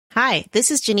Hi,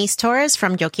 this is Janice Torres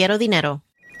from Yo Quiero Dinero.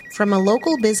 From a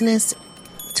local business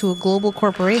to a global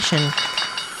corporation,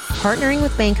 partnering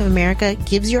with Bank of America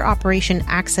gives your operation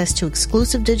access to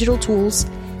exclusive digital tools,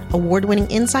 award-winning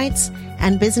insights,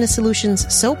 and business solutions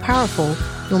so powerful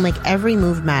you'll make every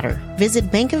move matter.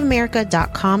 Visit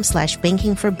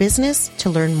bankofamerica.com/banking for business to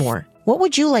learn more. What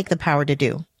would you like the power to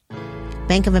do?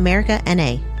 Bank of America,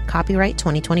 N.A. Copyright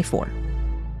 2024.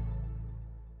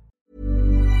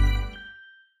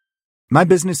 My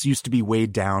business used to be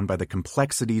weighed down by the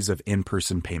complexities of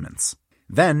in-person payments.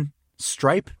 Then,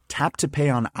 Stripe Tap to Pay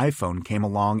on iPhone came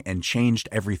along and changed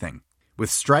everything.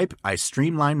 With Stripe, I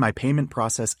streamlined my payment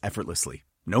process effortlessly.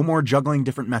 No more juggling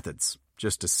different methods.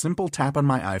 Just a simple tap on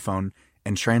my iPhone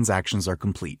and transactions are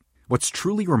complete. What's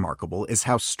truly remarkable is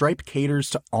how Stripe caters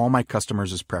to all my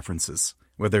customers' preferences.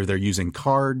 Whether they're using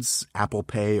cards, Apple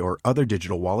Pay, or other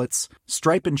digital wallets,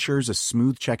 Stripe ensures a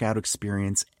smooth checkout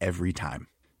experience every time.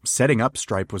 Setting up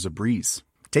Stripe was a breeze,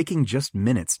 taking just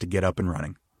minutes to get up and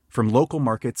running. From local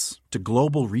markets to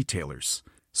global retailers,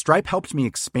 Stripe helped me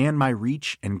expand my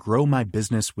reach and grow my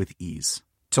business with ease.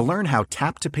 To learn how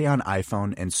Tap to Pay on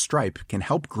iPhone and Stripe can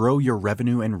help grow your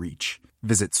revenue and reach,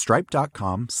 visit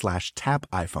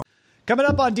stripe.com/tapiphone. Coming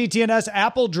up on DTNS,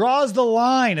 Apple draws the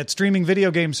line at streaming video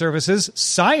game services.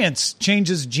 Science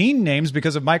changes gene names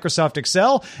because of Microsoft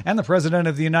Excel. And the President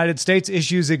of the United States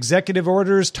issues executive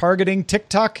orders targeting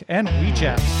TikTok and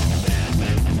WeChat.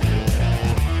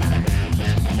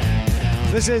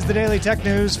 This is the Daily Tech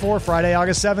News for Friday,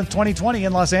 August 7th, 2020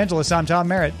 in Los Angeles. I'm Tom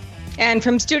Merritt. And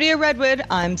from Studio Redwood,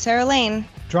 I'm Sarah Lane.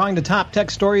 Drawing the top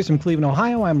tech stories from Cleveland,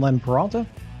 Ohio, I'm Len Peralta.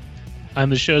 I'm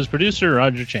the show's producer,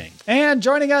 Roger Chang. And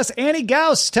joining us, Annie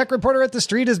Gauss, tech reporter at The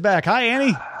Street, is back. Hi,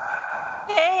 Annie.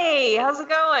 Hey, how's it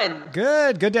going?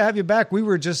 Good to have you back. We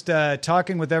were just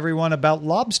talking with everyone about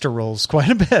lobster rolls quite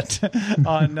a bit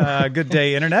on Good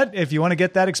Day Internet. If you want to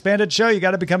get that expanded show, you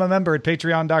got to become a member at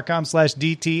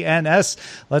patreon.com/DTNS.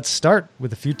 Let's start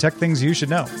with a few tech things you should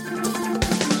know.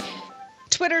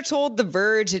 Twitter told The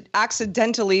Verge it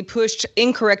accidentally pushed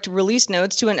incorrect release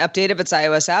notes to an update of its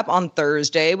iOS app on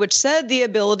Thursday, which said the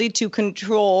ability to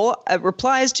control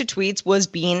replies to tweets was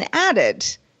being added.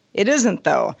 It isn't,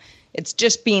 though. It's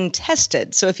just being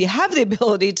tested. So if you have the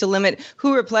ability to limit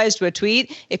who replies to a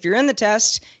tweet, if you're in the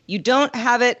test, you don't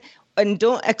have it and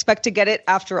don't expect to get it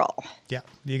after all. Yeah,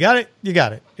 you got it. You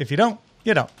got it. If you don't,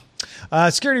 you don't.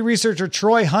 Security researcher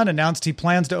Troy Hunt announced he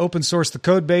plans to open source the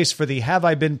code base for the Have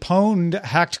I Been Pwned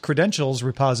Hacked Credentials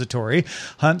repository.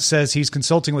 Hunt says he's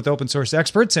consulting with open source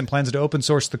experts and plans to open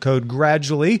source the code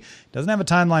gradually. Doesn't have a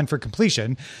timeline for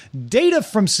completion. Data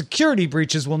from security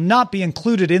breaches will not be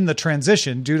included in the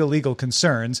transition due to legal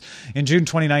concerns. In June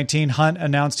 2019, Hunt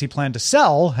announced he planned to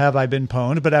sell Have I Been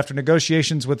Pwned, but after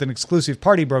negotiations with an exclusive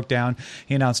party broke down,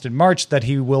 he announced in March that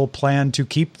he will plan to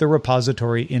keep the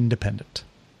repository independent.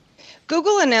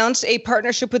 Google announced a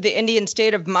partnership with the Indian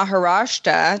state of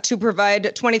Maharashtra to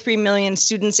provide 23 million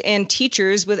students and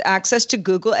teachers with access to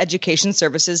Google education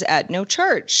services at no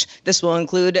charge. This will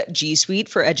include G Suite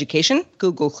for Education,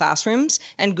 Google Classrooms,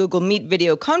 and Google Meet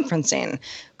video conferencing.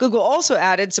 Google also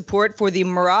added support for the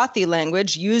Marathi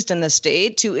language used in the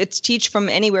state to its Teach From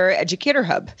Anywhere Educator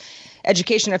Hub.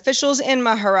 Education officials in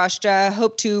Maharashtra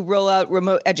hope to roll out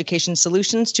remote education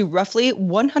solutions to roughly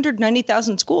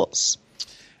 190,000 schools.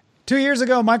 2 years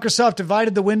ago, Microsoft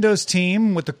divided the Windows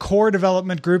team, with the core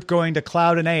development group going to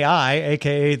cloud and AI,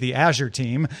 aka the Azure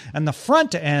team, and the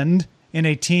front end in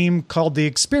a team called the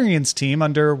Experience team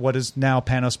under what is now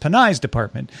Panos Panay's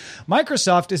department.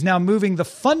 Microsoft is now moving the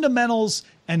fundamentals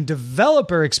and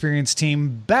developer experience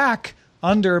team back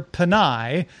under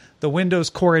Panay. The Windows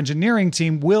core engineering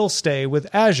team will stay with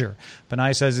Azure.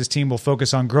 Panay says his team will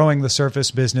focus on growing the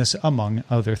Surface business, among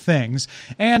other things.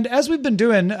 And as we've been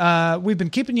doing, we've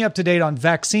been keeping you up to date on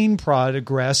vaccine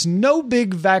progress. No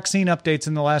big vaccine updates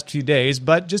in the last few days,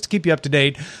 but just to keep you up to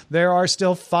date, there are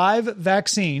still 5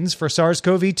 vaccines for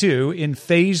SARS-CoV-2 in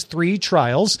phase 3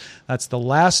 trials. That's the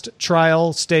last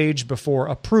trial stage before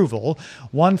approval.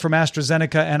 One from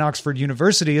AstraZeneca and Oxford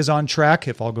University is on track,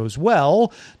 if all goes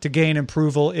well, to gain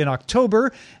approval in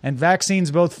October, and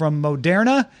vaccines both from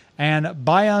Moderna and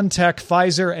BioNTech,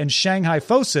 Pfizer, and Shanghai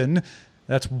Fosun,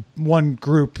 that's one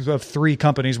group of 3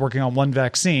 companies working on one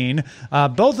vaccine.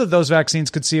 Both of those vaccines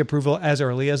could see approval as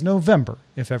early as November,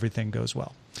 if everything goes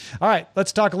well. All right,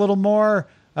 let's talk a little more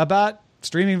about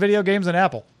streaming video games and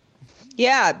Apple.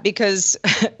 Yeah, because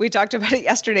we talked about it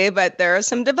yesterday, but there are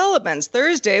some developments.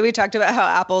 Thursday, we talked about how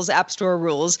Apple's App Store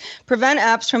rules prevent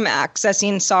apps from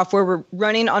accessing software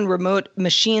running on remote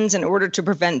machines in order to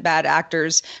prevent bad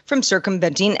actors from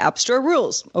circumventing App Store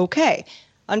rules. Okay.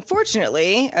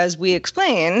 Unfortunately, as we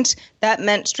explained, that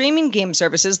meant streaming game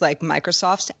services like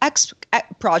Microsoft's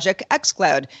Project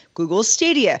xCloud, Google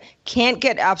Stadia can't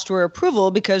get App Store approval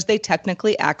because they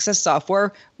technically access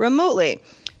software remotely.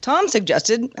 Tom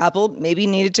suggested Apple maybe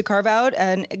needed to carve out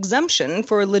an exemption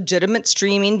for legitimate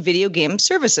streaming video game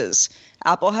services.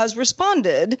 Apple has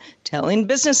responded, telling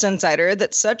Business Insider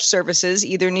that such services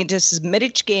either need to submit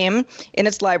each game in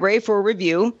its library for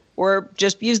review or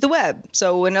just use the web.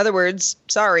 So in other words,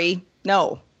 sorry,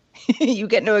 no, you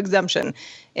get no exemption.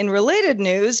 In related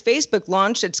news, Facebook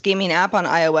launched its gaming app on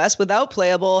iOS without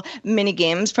playable mini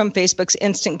games from Facebook's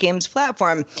Instant Games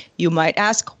platform. You might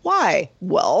ask why?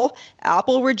 Well,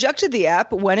 Apple rejected the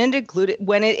app when it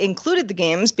included the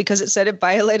games because it said it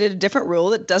violated a different rule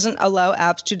that doesn't allow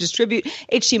apps to distribute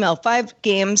HTML5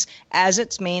 games as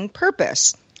its main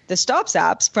purpose. This stops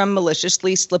apps from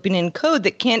maliciously slipping in code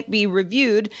that can't be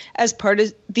reviewed as part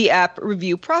of the app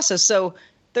review process. So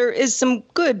there is some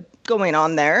good going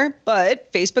on there,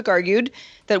 but Facebook argued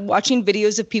that watching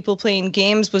videos of people playing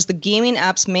games was the gaming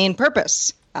app's main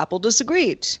purpose. Apple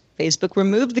disagreed. Facebook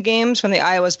removed the games from the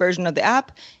iOS version of the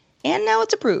app, and now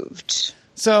it's approved.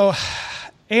 So,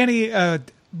 Annie,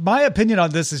 my opinion on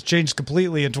this has changed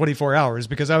completely in 24 hours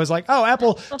because I was like, oh,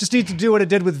 Apple just needs to do what it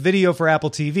did with video for Apple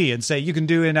TV and say you can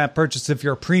do in-app purchase if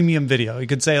you're a premium video. You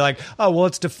could say like, oh, well,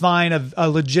 let's define a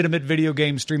legitimate video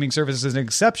game streaming service as an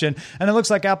exception. And it looks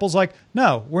like Apple's like,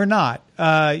 no, we're not.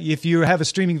 If you have a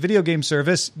streaming video game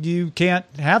service, you can't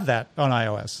have that on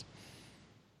iOS.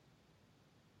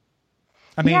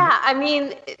 I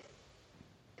mean,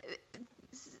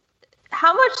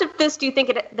 how much of this do you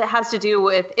think that has to do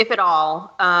with, if at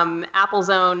all, Apple's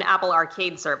own Apple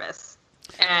Arcade service?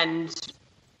 And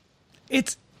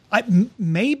it's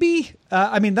maybe.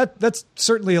 I mean, that's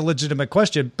certainly a legitimate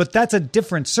question, but that's a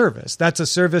different service. That's a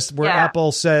service where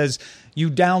Apple says you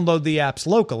download the apps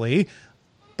locally,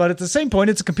 but at the same point,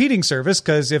 it's a competing service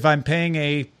because if I'm paying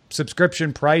a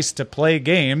subscription price to play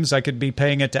games, I could be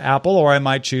paying it to Apple, or I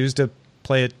might choose to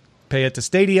pay it to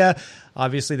Stadia.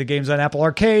 Obviously, the games on Apple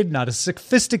Arcade, not as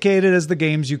sophisticated as the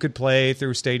games you could play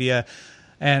through Stadia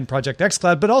and Project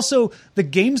xCloud, but also the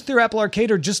games through Apple Arcade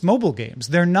are just mobile games.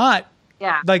 They're not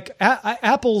like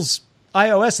Apple's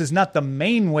iOS is not the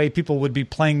main way people would be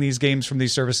playing these games from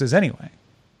these services anyway.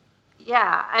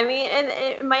 Yeah, I mean,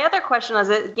 and my other question is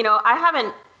that, I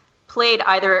haven't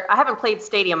played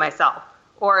Stadia myself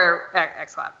or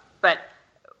xCloud, but,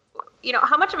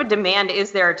 how much of a demand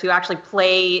is there to actually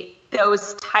play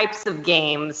those types of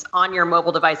games on your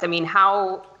mobile device? I mean,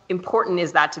 how important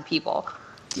is that to people?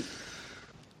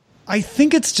 I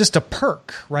think it's just a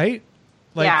perk, right?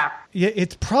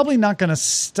 It's probably not going to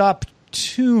stop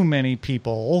too many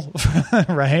people,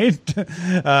 right?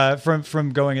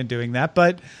 From going and doing that.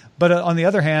 But on the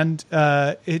other hand,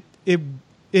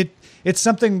 it's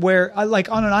something where, like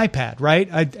on an iPad, right?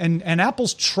 And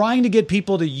Apple's trying to get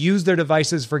people to use their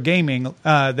devices for gaming.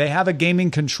 They have a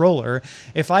gaming controller.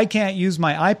 If I can't use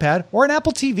my iPad or an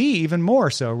Apple TV, even more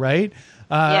so, right?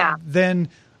 Then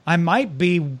I might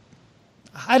be.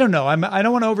 I don't know. I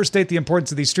don't want to overstate the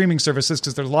importance of these streaming services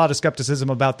because there's a lot of skepticism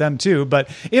about them too. But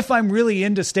if I'm really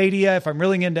into Stadia, if I'm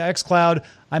really into xCloud,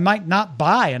 I might not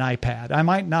buy an iPad. I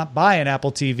might not buy an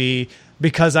Apple TV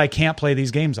because I can't play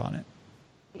these games on it.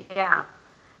 Yeah.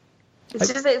 It's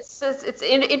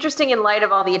interesting in light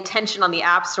of all the attention on the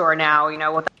App Store now,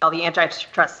 with all the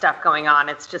antitrust stuff going on.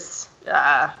 It's just,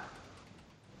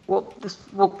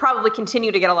 we'll probably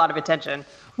continue to get a lot of attention.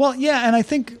 Well, yeah, and I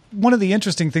think one of the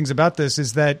interesting things about this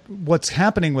is that what's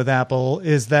happening with Apple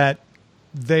is that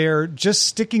they're just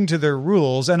sticking to their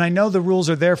rules. And I know the rules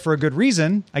are there for a good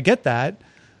reason. I get that.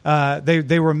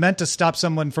 They were meant to stop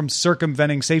someone from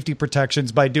circumventing safety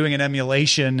protections by doing an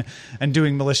emulation and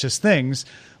doing malicious things.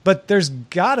 But there's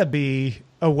got to be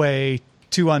a way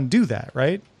to undo that,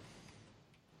 right?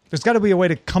 There's got to be a way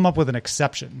to come up with an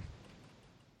exception.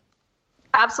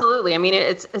 Absolutely. I mean,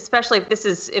 it's especially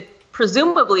if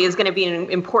presumably is going to be an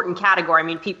important category. I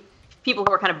mean, people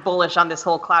who are kind of bullish on this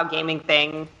whole cloud gaming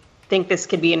thing think this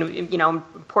could be an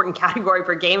important category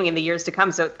for gaming in the years to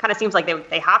come. So it kind of seems like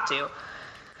they have to.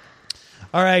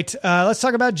 All right, let's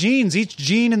talk about genes. Each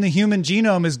gene in the human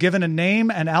genome is given a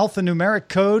name and alphanumeric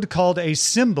code called a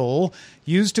symbol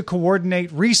used to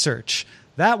coordinate research.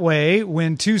 That way,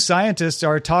 when two scientists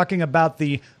are talking about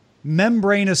the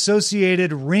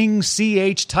membrane-associated ring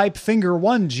CH type finger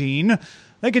 1 gene,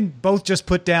 they can both just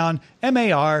put down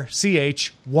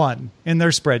MARCH1 in their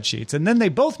spreadsheets. And then they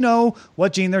both know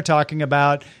what gene they're talking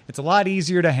about. It's a lot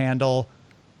easier to handle.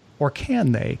 Or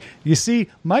can they? You see,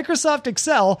 Microsoft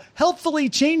Excel helpfully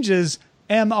changes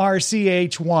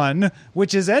MRCH1,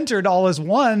 which is entered all as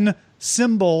one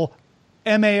symbol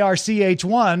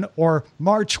MARCH1 or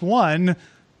March 1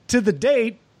 to the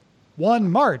date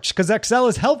 1 March, because Excel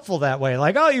is helpful that way.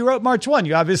 Like, oh, you wrote March 1.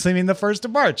 You obviously mean the 1st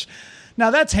of March. Now,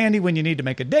 that's handy when you need to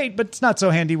make a date, but it's not so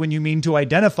handy when you mean to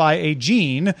identify a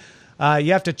gene.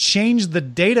 You have to change the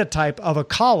data type of a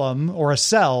column or a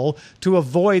cell to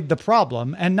avoid the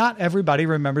problem. And not everybody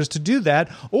remembers to do that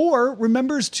or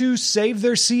remembers to save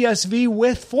their CSV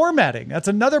with formatting. That's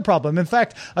another problem. In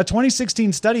fact, a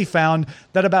 2016 study found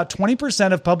that about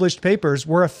 20% of published papers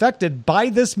were affected by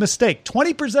this mistake.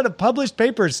 20% of published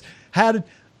papers had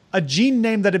a gene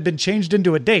name that had been changed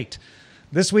into a date.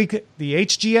 This week, the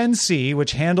HGNC,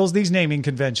 which handles these naming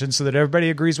conventions so that everybody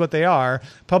agrees what they are,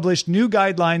 published new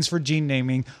guidelines for gene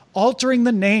naming, altering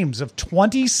the names of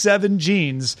 27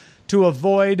 genes to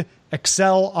avoid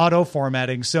Excel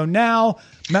auto-formatting. So now,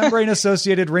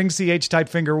 membrane-associated ring CH type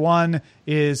finger 1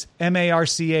 is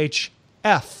MARCHF1.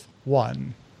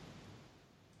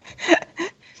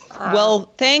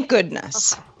 Well, thank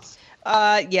goodness.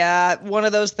 Yeah, one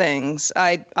of those things.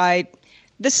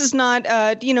 This is not,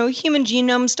 human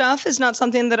genome stuff is not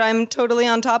something that I'm totally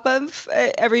on top of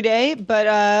every day, but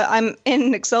I'm in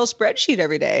an Excel spreadsheet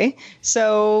every day.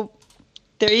 So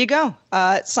there you go.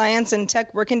 Science and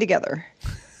tech working together.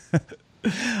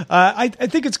 I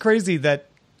think it's crazy that,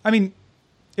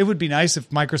 it would be nice if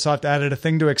Microsoft added a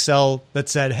thing to Excel that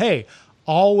said, hey,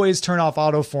 always turn off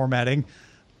auto formatting.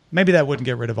 Maybe that wouldn't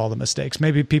get rid of all the mistakes.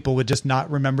 Maybe people would just not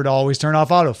remember to always turn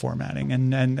off auto formatting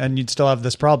and you'd still have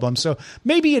this problem. So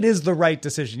maybe it is the right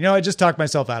decision. I just talked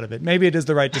myself out of it. Maybe it is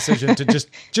the right decision to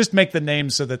just make the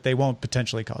names so that they won't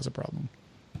potentially cause a problem.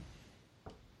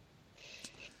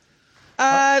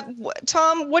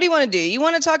 Tom, what do you want to do? You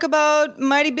want to talk about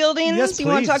Mighty Buildings? Yes, you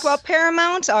want to talk about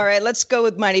Paramount? All right, let's go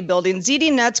with Mighty Buildings.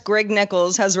 ZDNet's Greg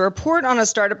Nichols has a report on a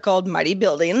startup called Mighty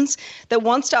Buildings that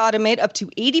wants to automate up to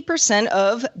 80%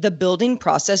 of the building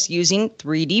process using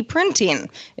 3D printing.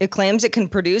 It claims it can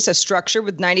produce a structure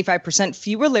with 95%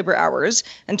 fewer labor hours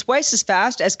and twice as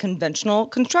fast as conventional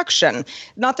construction.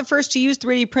 Not the first to use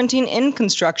 3D printing in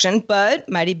construction, but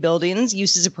Mighty Buildings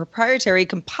uses a proprietary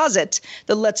composite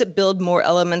that lets it build more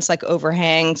elements like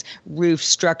overhangs, roof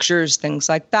structures, things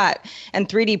like that. And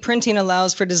 3D printing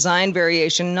allows for design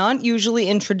variation, not usually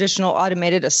in traditional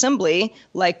automated assembly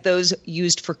like those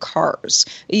used for cars.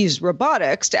 It uses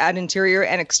robotics to add interior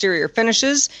and exterior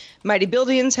finishes. Mighty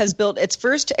Buildings has built its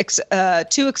first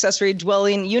 2 accessory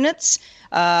dwelling units,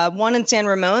 one in San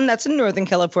Ramon, that's in Northern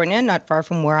California, not far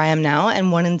from where I am now,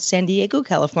 and one in San Diego,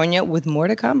 California, with more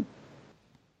to come.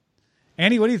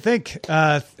 Annie, what do you think?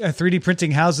 3D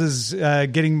printing houses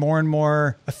getting more and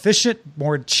more efficient,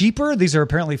 more cheaper? These are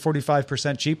apparently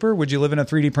 45% cheaper. Would you live in a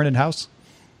 3D printed house?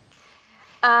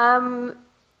 Probably.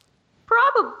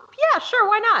 Yeah, sure.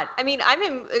 Why not?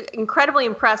 I'm incredibly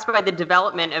impressed by the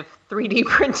development of 3D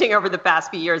printing over the past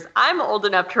few years. I'm old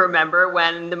enough to remember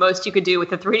when the most you could do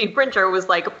with a 3D printer was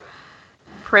like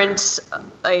print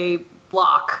a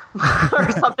block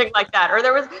or something like that. Or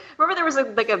there was a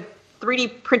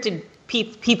 3D printed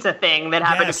pizza thing that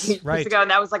happened a few years ago, and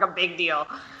that was like a big deal.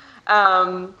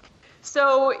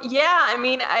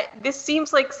 This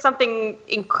seems like something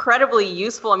incredibly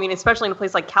useful. Especially in a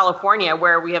place like California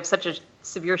where we have such a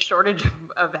severe shortage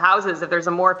of houses. If there's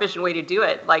a more efficient way to do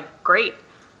it, great.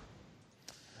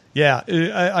 Yeah,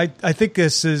 I think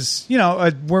this is,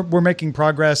 we're making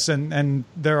progress and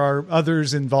there are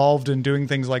others involved in doing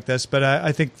things like this. But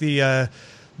I think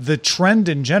the trend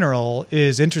in general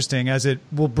is interesting as it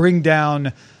will bring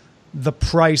down the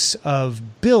price of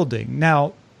building.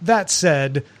 Now, that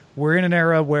said, we're in an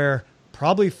era where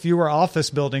probably fewer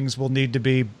office buildings will need to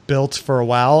be built for a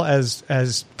while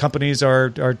as companies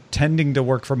are tending to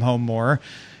work from home more.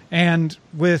 And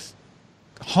with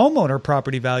homeowner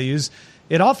property values,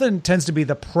 it often tends to be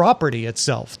the property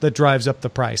itself that drives up the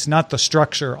price, not the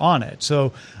structure on it.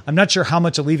 So I'm not sure how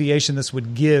much alleviation this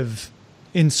would give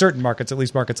in certain markets, at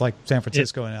least markets like San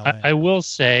Francisco and LA. I will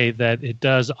say that it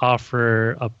does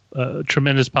offer a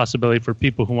tremendous possibility for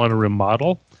people who want to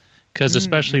remodel, because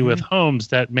especially with homes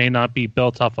that may not be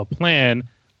built off a plan,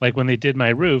 like when they did my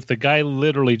roof, the guy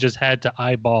literally just had to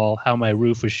eyeball how my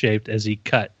roof was shaped as he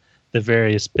cut the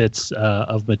various bits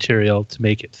of material to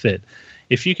make it fit.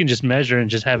 If you can just measure and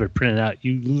just have it printed out,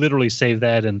 you literally save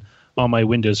that and all my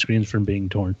window screens from being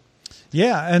torn.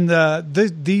 Yeah, and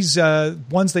these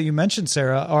ones that you mentioned,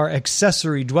 Sarah, are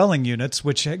accessory dwelling units,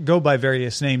 which go by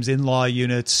various names, in-law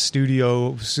units,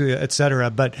 studio, etc.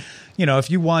 But,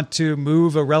 if you want to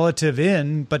move a relative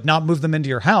in but not move them into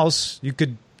your house, you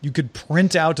could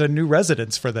print out a new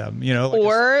residence for them,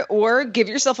 or give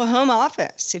yourself a home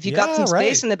office if you've got some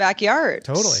space in the backyard.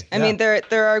 Totally. I mean,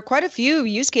 there are quite a few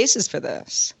use cases for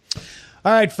this.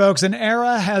 All right, folks, an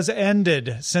era has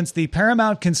ended since the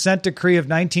Paramount Consent Decree of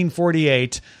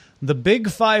 1948. The Big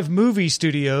Five movie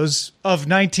studios of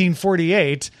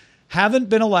 1948 haven't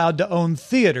been allowed to own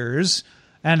theaters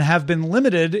and have been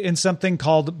limited in something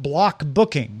called block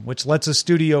booking, which lets a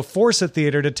studio force a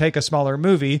theater to take a smaller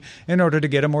movie in order to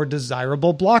get a more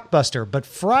desirable blockbuster. But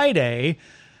Friday,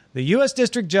 the U.S.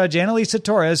 District Judge Annalisa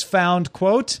Torres found,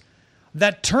 quote,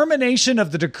 that termination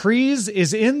of the decrees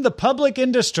is in the public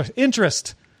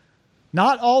interest.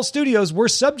 Not all studios were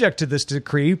subject to this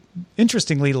decree.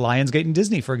 Interestingly, Lionsgate and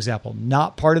Disney, for example,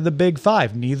 not part of the Big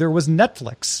Five. Neither was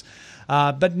Netflix.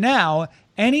 But now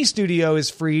any studio is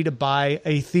free to buy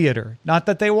a theater. Not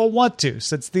that they will want to,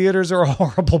 since theaters are a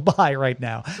horrible buy right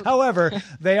now. However,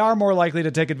 they are more likely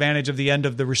to take advantage of the end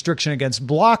of the restriction against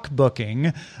block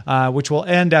booking, which will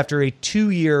end after a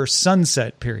 2-year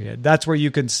sunset period. That's where you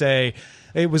can say,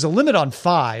 it was a limit on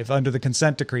 5 under the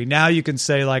consent decree. Now you can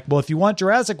say, like, well, if you want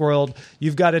Jurassic World,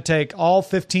 you've got to take all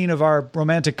 15 of our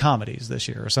romantic comedies this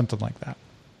year or something like that.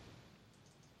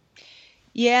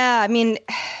 Yeah, I mean,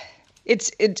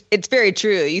 it's very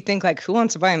true. You think, like, who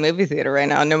wants to buy a movie theater right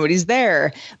now? Nobody's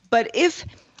there. But if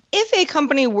a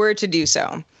company were to do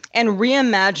so and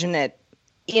reimagine it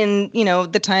in,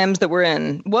 the times that we're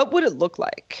in, what would it look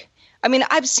like? I mean,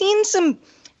 I've seen some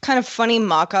kind of funny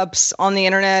mock-ups on the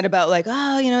internet about, like,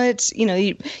 it's,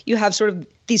 you have sort of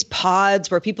these pods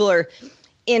where people are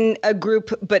in a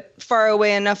group but far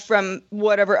away enough from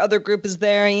whatever other group is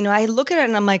there. I look at it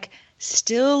and I'm like,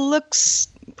 still looks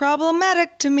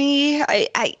problematic to me.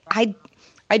 I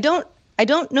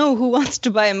don't know who wants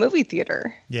to buy a movie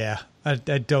theater. Yeah. I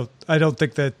don't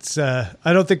think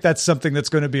that's something that's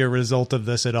going to be a result of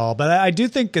this at all. But I do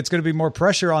think it's going to be more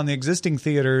pressure on the existing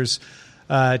theaters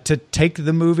to take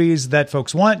the movies that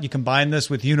folks want. You combine this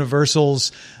with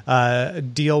Universal's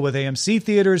deal with AMC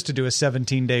theaters to do a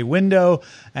 17-day window.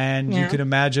 And you can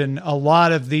imagine a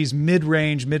lot of these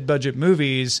mid-range, mid-budget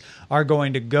movies are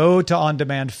going to go to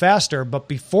on-demand faster, but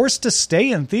be forced to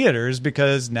stay in theaters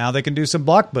because now they can do some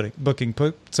block booking,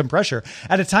 put some pressure.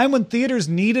 At a time when theaters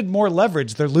needed more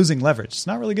leverage, they're losing leverage. It's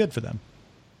not really good for them.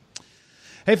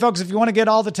 Hey, folks, if you want to get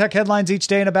all the tech headlines each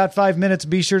day in about 5 minutes,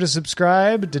 be sure to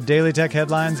subscribe to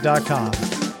dailytechheadlines.com.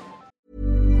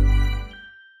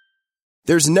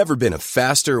 There's never been a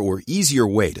faster or easier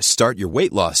way to start your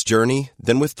weight loss journey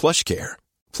than with PlushCare.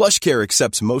 PlushCare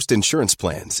accepts most insurance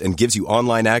plans and gives you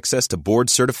online access to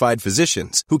board-certified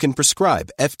physicians who can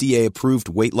prescribe FDA-approved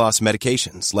weight loss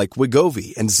medications like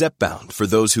Wegovy and Zepbound for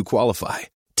those who qualify.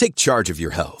 Take charge of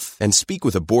your health and speak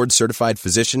with a board-certified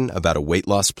physician about a weight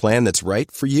loss plan that's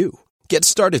right for you. Get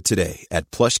started today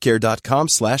at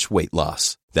plushcare.com/weight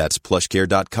loss. That's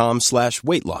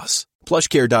plushcare.com/weight loss.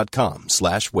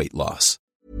 plushcare.com/weight loss.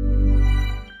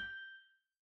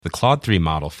 The Claude 3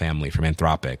 model family from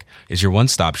Anthropic is your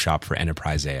one-stop shop for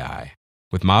enterprise AI.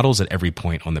 With models at every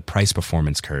point on the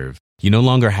price-performance curve, you no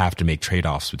longer have to make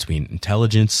trade-offs between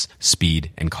intelligence,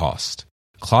 speed, and cost.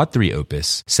 Claude 3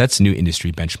 Opus sets new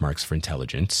industry benchmarks for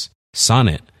intelligence.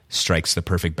 Sonnet strikes the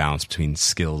perfect balance between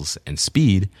skills and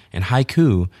speed. And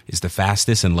Haiku is the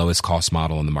fastest and lowest cost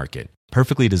model in the market,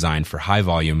 perfectly designed for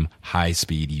high-volume,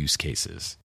 high-speed use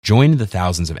cases. Join the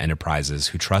thousands of enterprises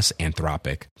who trust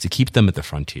Anthropic to keep them at the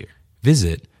frontier.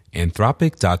 Visit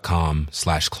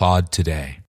anthropic.com/Claude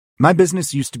today. My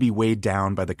business used to be weighed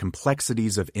down by the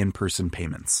complexities of in-person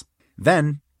payments.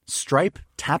 Then, Stripe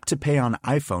Tap to Pay on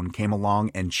iPhone came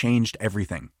along and changed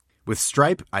everything. With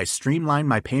Stripe, I streamlined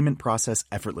my payment process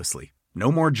effortlessly.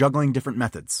 No more juggling different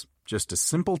methods. Just a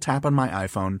simple tap on my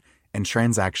iPhone and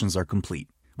transactions are complete.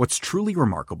 What's truly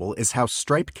remarkable is how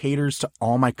Stripe caters to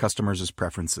all my customers'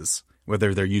 preferences.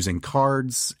 Whether they're using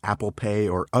cards, Apple Pay,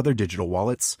 or other digital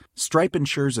wallets, Stripe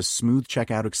ensures a smooth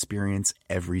checkout experience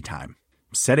every time.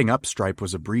 Setting up Stripe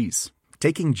was a breeze,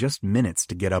 taking just minutes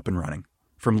to get up and running.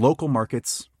 From local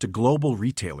markets to global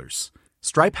retailers,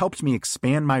 Stripe helped me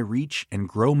expand my reach and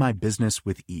grow my business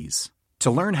with ease. To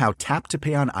learn how Tap to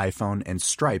Pay on iPhone and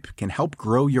Stripe can help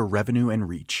grow your revenue and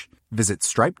reach, visit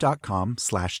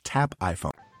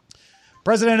stripe.com/tapiphone.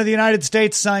 President of the United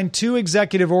States signed 2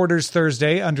 executive orders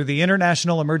Thursday under the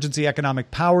International Emergency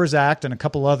Economic Powers Act and a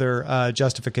couple other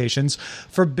justifications,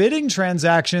 forbidding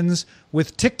transactions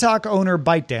with TikTok owner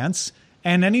ByteDance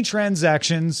and any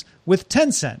transactions with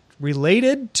Tencent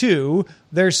related to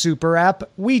their super app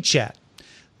WeChat.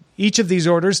 Each of these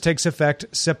orders takes effect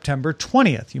September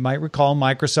 20th. You might recall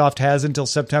Microsoft has until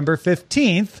September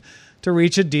 15th to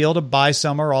reach a deal to buy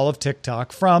some or all of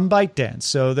TikTok from ByteDance.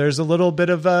 So there's a little bit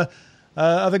of a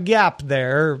gap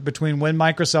there between when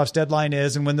Microsoft's deadline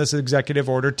is and when this executive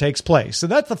order takes place. So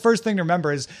that's the first thing to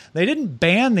remember is they didn't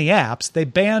ban the apps. They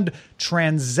banned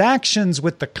transactions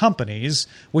with the companies,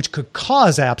 which could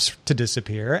cause apps to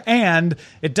disappear. And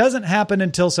it doesn't happen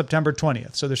until September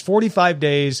 20th. So there's 45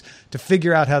 days to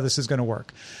figure out how this is going to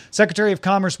work. Secretary of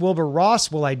Commerce Wilbur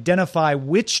Ross will identify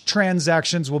which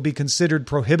transactions will be considered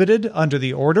prohibited under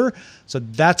the order. So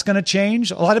that's going to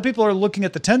change. A lot of people are looking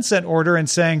at the Tencent order and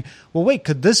saying, well, wait,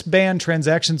 could this ban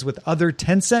transactions with other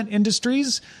Tencent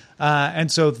industries?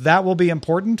 And so that will be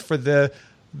important for the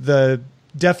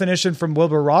definition from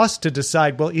Wilbur Ross to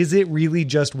decide, well, is it really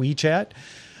just WeChat?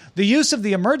 The use of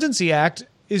the Emergency Act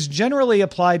is generally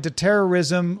applied to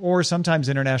terrorism or sometimes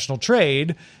international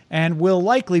trade and will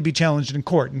likely be challenged in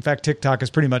court. In fact, TikTok has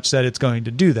pretty much said it's going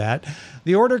to do that.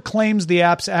 The order claims the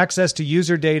app's access to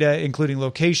user data, including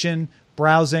location,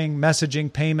 browsing,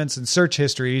 messaging, payments, and search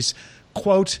histories,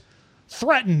 quote,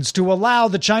 threatens to allow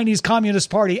the Chinese Communist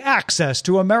Party access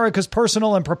to America's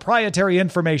personal and proprietary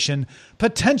information,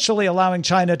 potentially allowing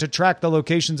China to track the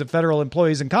locations of federal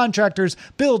employees and contractors,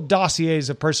 build dossiers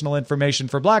of personal information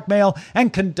for blackmail,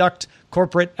 and conduct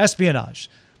corporate espionage.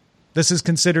 This is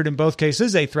considered in both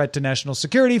cases a threat to national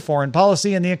security, foreign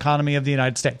policy, and the economy of the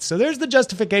United States. So there's the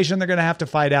justification they're going to have to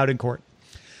fight out in court.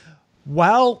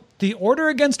 While the order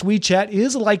against WeChat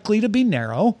is likely to be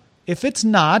narrow, if it's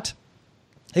not,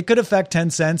 it could affect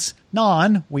Tencent's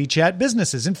non-WeChat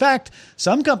businesses. In fact,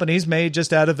 some companies may,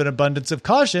 just out of an abundance of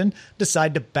caution,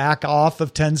 decide to back off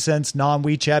of Tencent's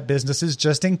non-WeChat businesses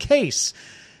just in case.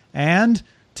 And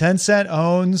Tencent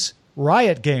owns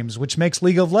Riot Games, which makes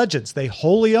League of Legends. They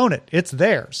wholly own it. It's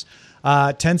theirs.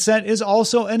 Tencent is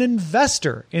also an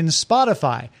investor in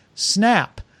Spotify,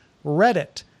 Snap,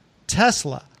 Reddit,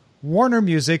 Tesla, Warner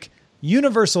Music,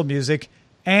 Universal Music,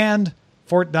 and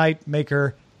Fortnite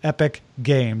maker Epic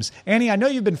Games. Annie, I know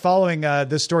you've been following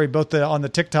this story both on the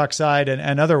TikTok side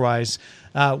and otherwise.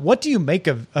 What do you make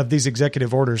of these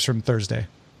executive orders from Thursday?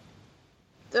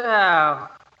 Oh,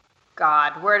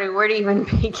 God, where do you even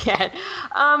begin?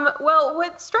 Well,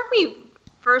 what struck me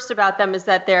first about them is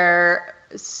that they're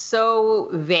so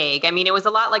vague. I mean, it was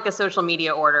a lot like the social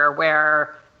media order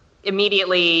where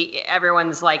immediately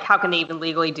everyone's like, how can they even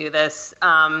legally do this?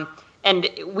 And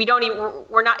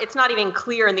it's not even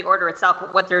clear in the order itself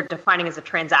what they're defining as a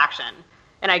transaction.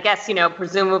 And I guess,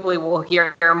 presumably we'll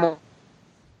hear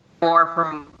more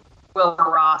from Wilbur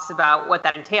Ross about what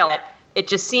that entails. It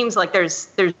just seems like there's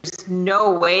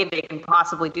no way they can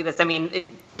possibly do this. I mean,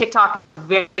 TikTok is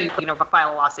very,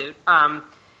 file a lawsuit.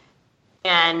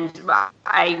 And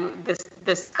the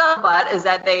scuttlebutt is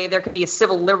that there could be a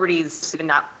civil liberties in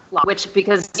that law, which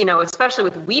because especially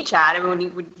with WeChat, I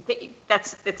mean,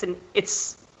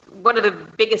 it's one of the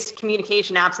biggest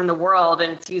communication apps in the world,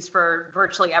 and it's used for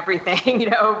virtually everything.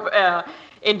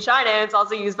 In China, it's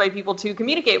also used by people to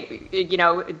communicate.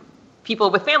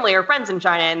 People with family or friends in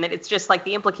China, and it's just like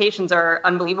the implications are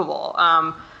unbelievable.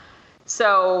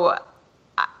 So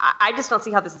I just don't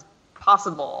see how this is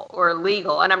possible or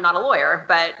legal, and I'm not a lawyer,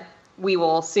 but we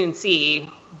will soon see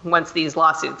once these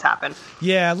lawsuits happen.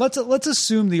 Yeah, let's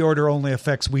assume the order only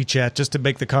affects WeChat just to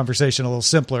make the conversation a little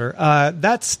simpler.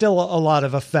 That's still a lot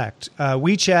of effect.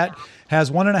 WeChat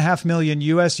has 1.5 million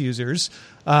U.S. users,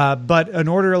 but an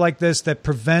order like this that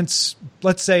prevents,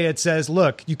 let's say it says,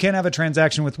 look, you can't have a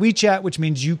transaction with WeChat, which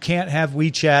means you can't have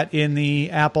WeChat in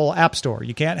the Apple App Store.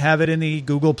 You can't have it in the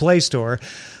Google Play Store.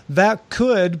 That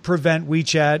could prevent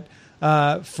WeChat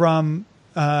from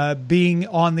being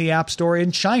on the App Store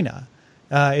in China.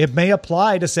 It may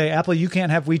apply to say, Apple, you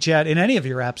can't have WeChat in any of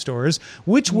your app stores,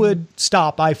 which would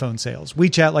stop iPhone sales.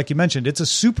 WeChat, like you mentioned, it's a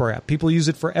super app. People use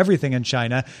it for everything in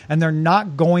China, and they're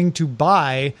not going to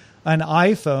buy an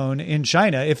iPhone in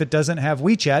China if it doesn't have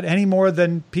WeChat any more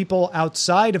than people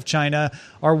outside of China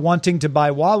are wanting to buy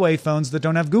Huawei phones that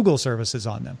don't have Google services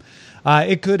on them.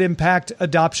 It could impact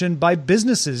adoption by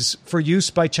businesses for use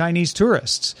by Chinese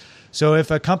tourists. So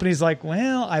if a company's like,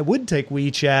 well, I would take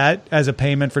WeChat as a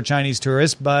payment for Chinese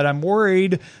tourists, but I'm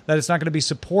worried that it's not going to be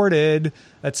supported,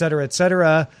 et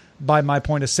cetera, by my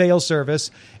point of sale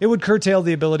service, it would curtail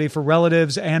the ability for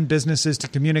relatives and businesses to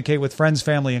communicate with friends,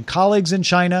 family, and colleagues in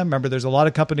China. Remember, there's a lot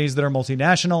of companies that are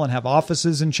multinational and have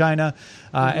offices in China.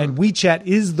 And WeChat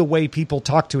is the way people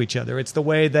talk to each other. It's the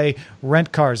way they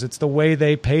rent cars. It's the way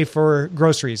they pay for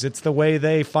groceries. It's the way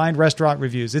they find restaurant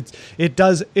reviews.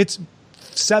 It's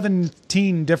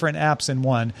 17 different apps in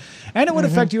one. And it would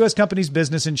affect U.S. companies'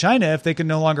 business in China if they can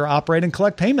no longer operate and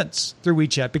collect payments through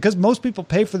WeChat, because most people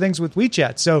pay for things with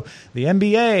WeChat. So the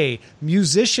NBA,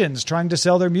 musicians trying to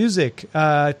sell their music,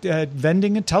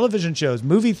 vending in television shows,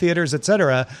 movie theaters,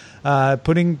 etc.,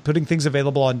 putting things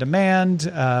available on demand.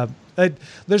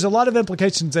 There's a lot of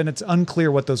implications, and it's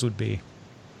unclear what those would be.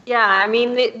 Yeah, I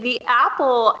mean, the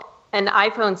Apple and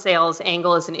iPhone sales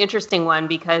angle is an interesting one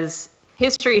because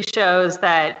history shows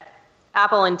that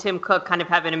Apple and Tim Cook kind of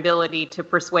have an ability to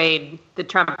persuade the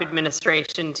Trump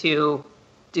administration to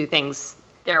do things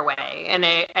their way. And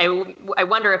I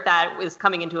wonder if that is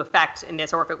coming into effect in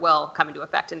this, or if it will come into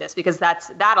effect in this, because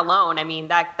that alone, I mean,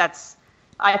 that's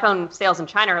iPhone sales in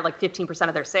China are like 15%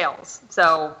 of their sales.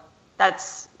 So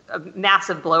that's a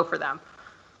massive blow for them.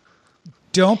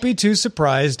 Don't be too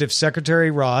surprised if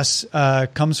Secretary Ross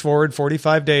comes forward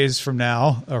 45 days from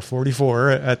now, or 44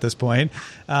 at this point,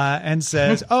 and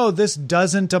says, oh, this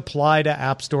doesn't apply to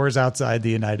app stores outside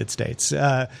the United States.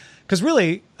 Because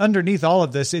really, underneath all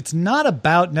of this, it's not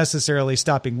about necessarily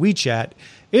stopping WeChat.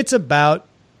 It's about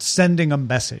sending a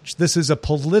message. This is a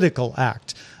political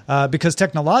act. Because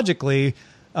technologically,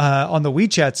 on the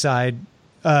WeChat side,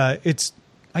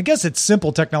 I guess it's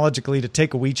simple technologically to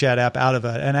take a WeChat app out of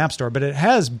an app store, but it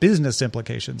has business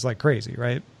implications like crazy,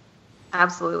 right?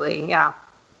 Absolutely, yeah.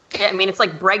 I mean, it's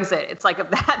like Brexit. It's like of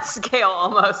that scale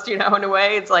almost, in a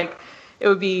way. It's like it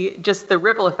would be just the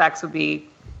ripple effects would be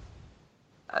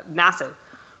massive.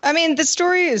 I mean, the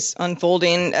story is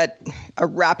unfolding at a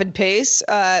rapid pace,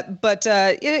 but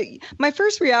my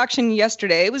first reaction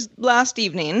yesterday was last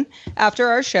evening after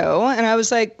our show, and I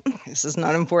was like, this is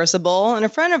not enforceable. And a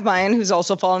friend of mine who's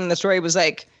also following the story was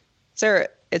like, Sarah,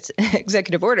 it's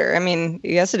executive order. I mean,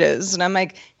 yes, it is. And I'm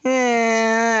like,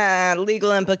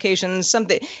 legal implications,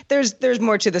 something. There's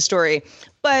more to the story.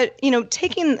 But,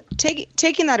 taking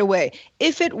that away,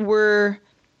 if it were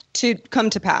to come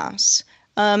to pass,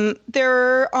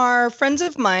 there are friends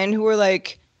of mine who are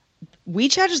like,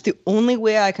 WeChat is the only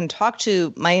way I can talk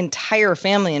to my entire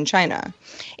family in China.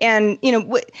 And,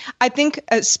 I think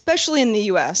especially in the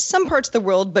US, some parts of the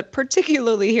world, but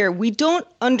particularly here, we don't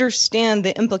understand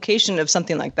the implication of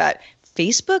something like that.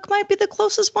 Facebook might be the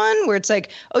closest one where it's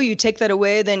like, oh, you take that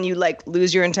away, then you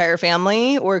lose your entire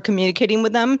family or communicating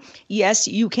with them. Yes,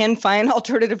 you can find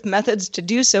alternative methods to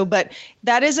do so, but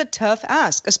that is a tough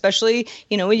ask, especially,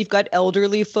 when you've got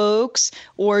elderly folks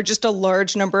or just a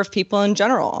large number of people in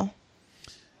general.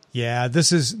 Yeah,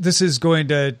 this is going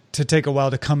to take a while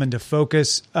to come into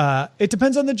focus. It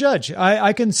depends on the judge.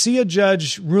 I can see a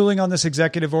judge ruling on this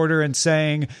executive order and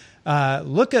saying,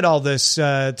 look at all this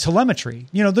telemetry,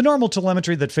 the normal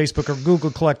telemetry that Facebook or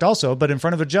Google collect also, but in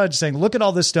front of a judge saying, look at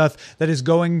all this stuff that is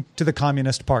going to the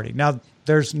Communist Party. Now,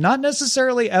 there's not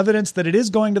necessarily evidence that it is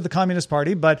going to the Communist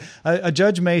Party, but a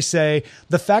judge may say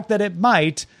the fact that it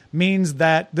might means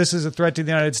that this is a threat to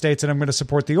the United States and I'm going to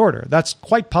support the order. That's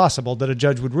quite possible that a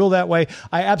judge would rule that way.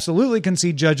 I absolutely can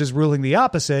see judges ruling the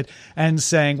opposite and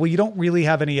saying, well, you don't really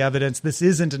have any evidence. This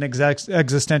isn't an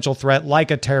existential threat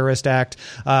like a terrorist act,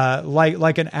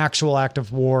 like an actual act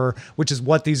of war, which is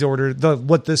what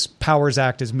what this Powers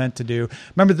Act is meant to do.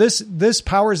 Remember, this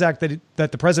Powers Act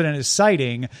that the president is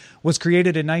citing was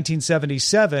created in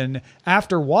 1977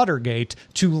 after Watergate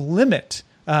to limit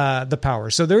the power.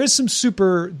 So there is some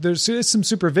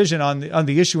supervision on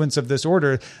the issuance of this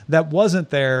order that wasn't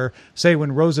there, say,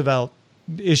 when Roosevelt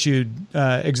issued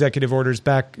executive orders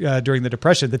back during the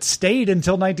Depression that stayed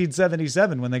until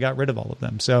 1977 when they got rid of all of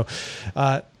them. So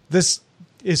this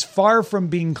is far from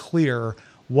being clear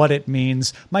what it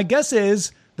means. My guess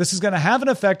is this is going to have an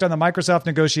effect on the Microsoft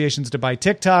negotiations to buy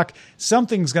TikTok.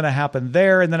 Something's going to happen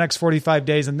there in the next 45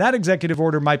 days, and that executive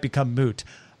order might become moot.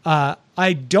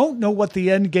 I don't know what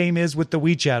the end game is with the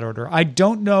WeChat order. I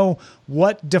don't know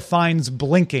what defines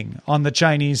blinking on the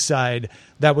Chinese side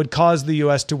that would cause the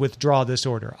U.S. to withdraw this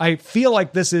order. I feel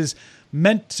like this is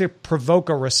meant to provoke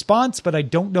a response, but I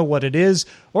don't know what it is.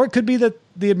 Or it could be that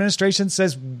the administration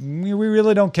says, we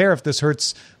really don't care if this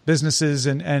hurts businesses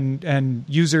and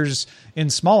users in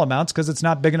small amounts because it's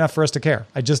not big enough for us to care.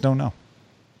 I just don't know.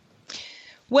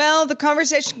 Well, the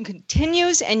conversation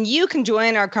continues, and you can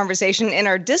join our conversation in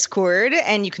our Discord,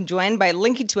 and you can join by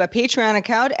linking to a Patreon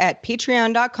account at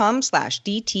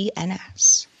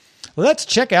patreon.com/DTNS. Let's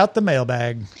check out the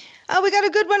mailbag. We got a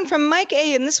good one from Mike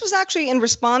A., and this was actually in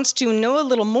response to Know a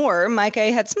Little More. Mike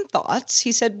A. had some thoughts.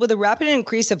 He said, with a rapid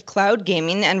increase of cloud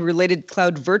gaming and related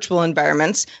cloud virtual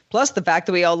environments, plus the fact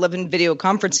that we all live in video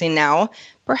conferencing now,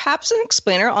 perhaps an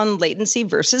explainer on latency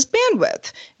versus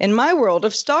bandwidth. In my world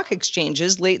of stock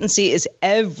exchanges, latency is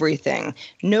everything.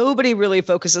 Nobody really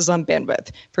focuses on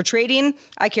bandwidth. For trading,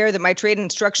 I care that my trade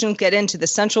instructions get into the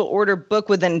central order book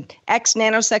within X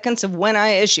nanoseconds of when I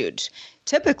issued.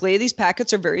 Typically, these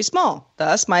packets are very small.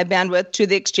 Thus, my bandwidth to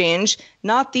the exchange,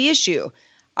 not the issue.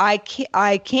 I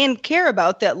can care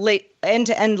about that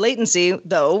end-to-end latency,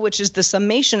 though, which is the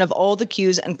summation of all the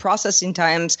queues and processing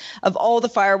times of all the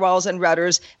firewalls and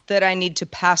routers that I need to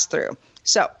pass through.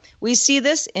 So we see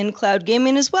this in cloud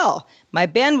gaming as well. My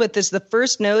bandwidth is the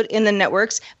first node in the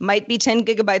networks, might be 10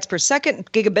 gigabits per second,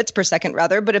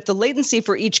 but if the latency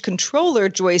for each controller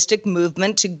joystick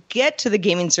movement to get to the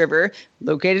gaming server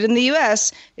located in the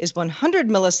US is 100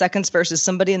 milliseconds versus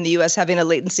somebody in the US having a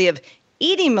latency of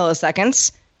 80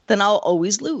 milliseconds, then I'll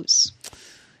always lose.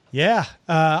 Yeah,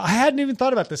 I hadn't even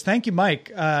thought about this. Thank you, Mike.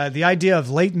 The idea of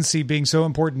latency being so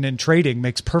important in trading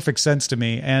makes perfect sense to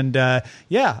me. And know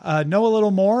a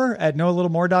little more at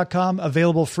knowalittlemore.com,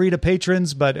 available free to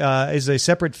patrons, but is a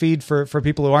separate feed for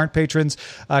people who aren't patrons,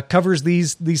 covers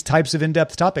these types of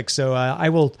in-depth topics. So I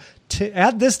will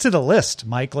add this to the list,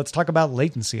 Mike. Let's talk about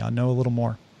latency on Know a Little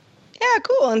More. Yeah,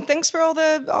 cool. And thanks for all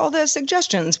the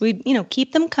suggestions. We,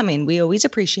 keep them coming. We always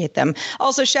appreciate them.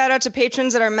 Also, shout out to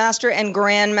patrons at our master and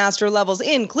grandmaster levels,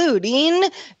 including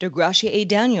DeGracia A.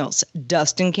 Daniels,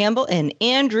 Dustin Campbell, and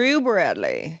Andrew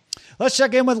Bradley. Let's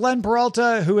check in with Len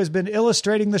Peralta, who has been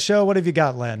illustrating the show. What have you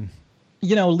got, Len?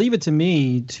 Leave it to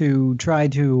me to try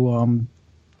to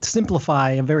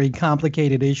simplify a very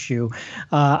complicated issue.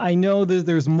 I know that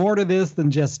there's more to this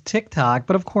than just TikTok,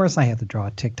 but of course I have to draw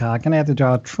a TikTok, and I have to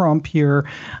draw Trump here,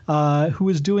 who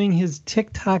is doing his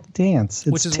TikTok dance.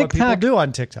 Which is TikTok, what people do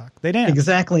on TikTok. They dance.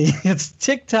 Exactly. It's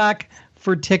TikTok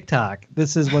for TikTok.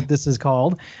 This is what this is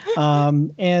called. It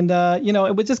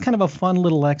was just kind of a fun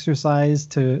little exercise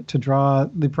to draw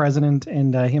the president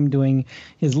and him doing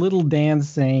his little dance,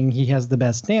 saying he has the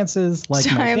best dances. Like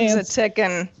Time's a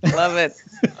ticking. Love it.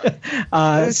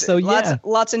 Lots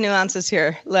of nuances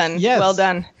here, Len. Yes. Well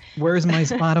done. Where's my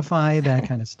Spotify? That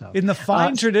kind of stuff. In the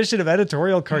fine tradition of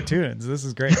editorial cartoons. This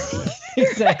is great.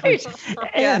 Exactly.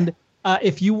 And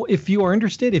if you are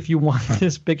interested, if you want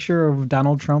this picture of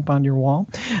Donald Trump on your wall,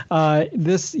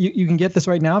 you can get this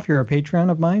right now if you're a Patreon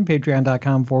of mine,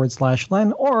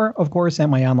 patreon.com/Len, or of course at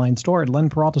my online store at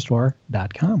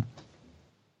lenperaltastore.com.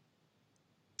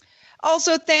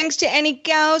 Also, thanks to Annie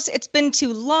Gauss. It's been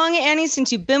too long, Annie,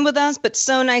 since you've been with us, but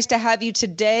so nice to have you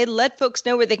today. Let folks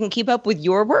know where they can keep up with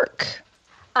your work.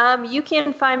 You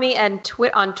can find me on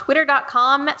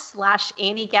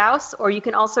twitter.com/Annie Gauss, or you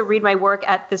can also read my work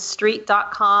at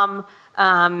thestreet.com.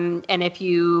 And if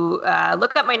you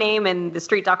look up my name in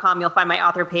thestreet.com, you'll find my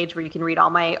author page where you can read all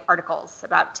my articles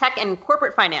about tech and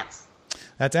corporate finance.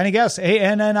 That's Annie Gauss,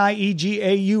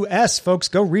 ANNIEGAUS. Folks,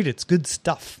 go read it. It's good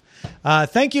stuff.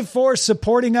 Thank you for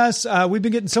supporting us. We've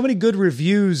been getting so many good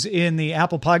reviews in the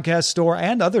Apple Podcast Store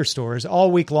and other stores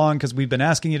all week long because we've been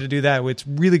asking you to do that. It's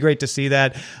really great to see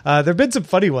that. There have been some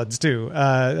funny ones too.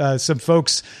 Some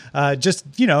folks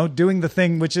just, doing the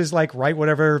thing, which is like write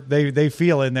whatever they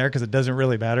feel in there because it doesn't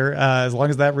really matter as long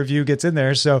as that review gets in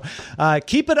there. So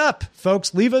keep it up,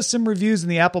 folks. Leave us some reviews in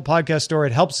the Apple Podcast Store.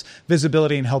 It helps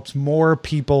visibility and helps more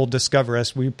people discover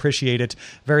us. We appreciate it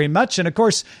very much. And of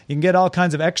course, you can get all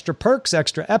kinds of extra perks,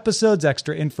 extra episodes,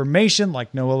 extra information,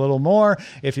 like Know a Little More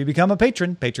if you become a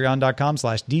patron,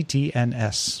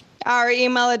 patreon.com/DTNS. Our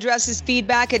email address is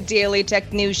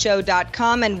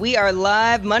feedback@dailytechnewsshow.com, and we are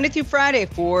live Monday through Friday,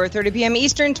 4:30 p.m.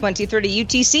 Eastern, 20:30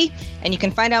 UTC, and you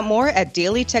can find out more at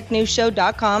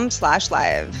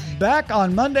dailytechnewsshow.com/live. Back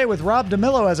on Monday with Rob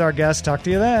DeMillo as our guest. Talk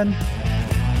to you then.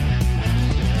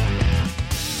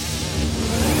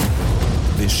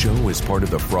 This show is part of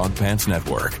the Frog Pants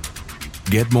Network.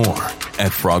 Get more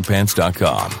at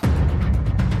frogpants.com.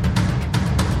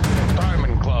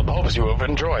 Diamond Club hopes you have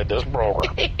enjoyed this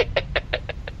program.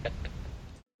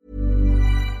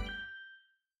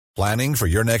 Planning for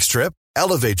your next trip?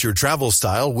 Elevate your travel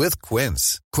style with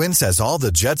Quince. Quince has all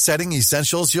the jet-setting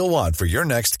essentials you'll want for your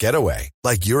next getaway,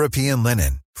 like European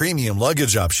linen, premium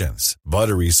luggage options,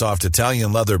 buttery soft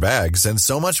Italian leather bags, and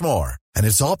so much more. And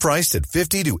it's all priced at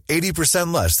 50 to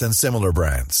 80% less than similar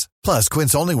brands. Plus,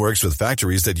 Quince only works with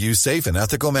factories that use safe and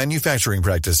ethical manufacturing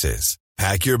practices.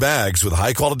 Pack your bags with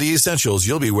high-quality essentials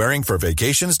you'll be wearing for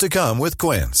vacations to come with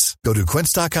Quince. Go to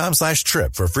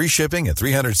quince.com/trip for free shipping and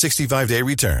 365-day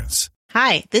returns.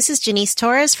 Hi, this is Janice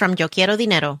Torres from Yo Quiero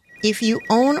Dinero. If you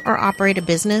own or operate a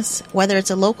business, whether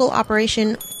it's a local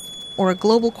operation or a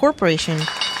global corporation,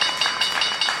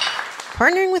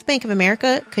 partnering with Bank of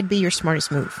America could be your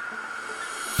smartest move.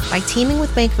 By teaming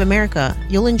with Bank of America,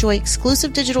 you'll enjoy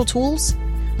exclusive digital tools,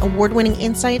 award-winning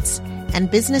insights,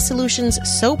 and business solutions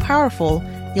so powerful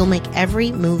you'll make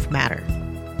every move matter.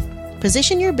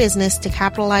 Position your business to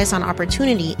capitalize on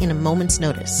opportunity in a moment's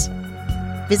notice.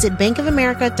 Visit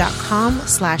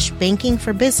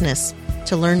bankofamerica.com/bankingforbusiness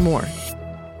to learn more.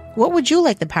 What would you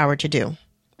like the power to do?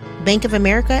 Bank of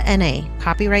America, N.A.,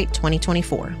 copyright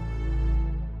 2024.